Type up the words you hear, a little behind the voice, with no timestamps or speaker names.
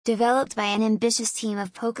Developed by an ambitious team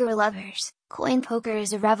of poker lovers, CoinPoker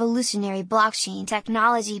is a revolutionary blockchain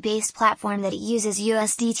technology-based platform that uses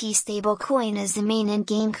USDT stablecoin as the main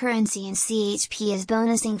in-game currency and CHP as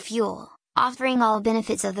bonusing fuel, offering all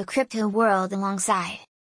benefits of the crypto world alongside.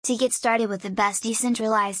 To get started with the best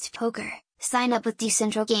decentralized poker, sign up with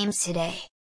Decentral Games today.